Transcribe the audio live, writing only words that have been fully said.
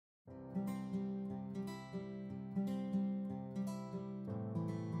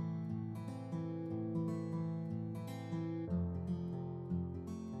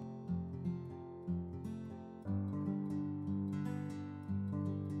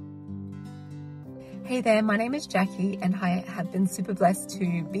Hey there, my name is Jackie and I have been super blessed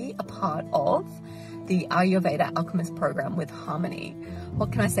to be a part of the Ayurveda Alchemist program with Harmony.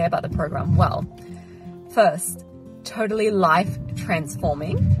 What can I say about the program? Well, first, totally life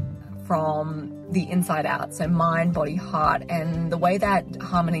transforming from the inside out. So mind, body, heart, and the way that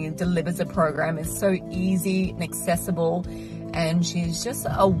Harmony delivers a program is so easy and accessible, and she's just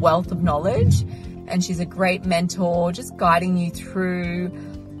a wealth of knowledge, and she's a great mentor, just guiding you through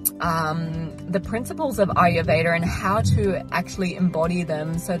the principles of Ayurveda and how to actually embody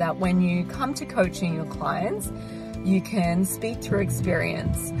them so that when you come to coaching your clients, you can speak through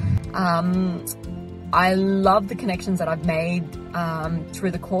experience. I love the connections that I've made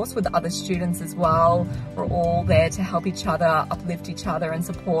through the course with other students as well. We're all there to help each other, uplift each other and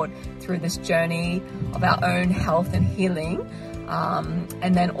support through this journey of our own health and healing.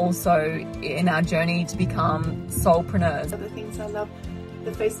 And then also in our journey to become soulpreneurs. Other things I love,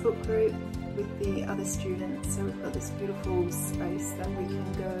 the Facebook group with the other students. So we've got this beautiful space that we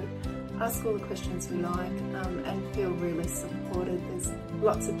can go ask all the questions we like and feel really supported. There's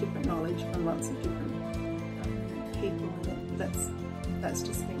lots of different knowledge from lots of different people, and that's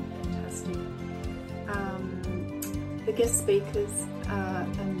just been fantastic. The guest speakers are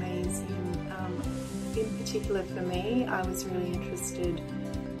amazing. In particular for me, I was really interested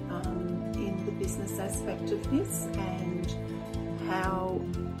in the business aspect of this and how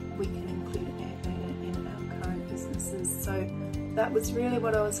we can include Ayurveda in our current businesses. So that was really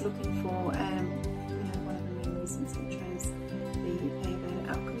what I was looking for, and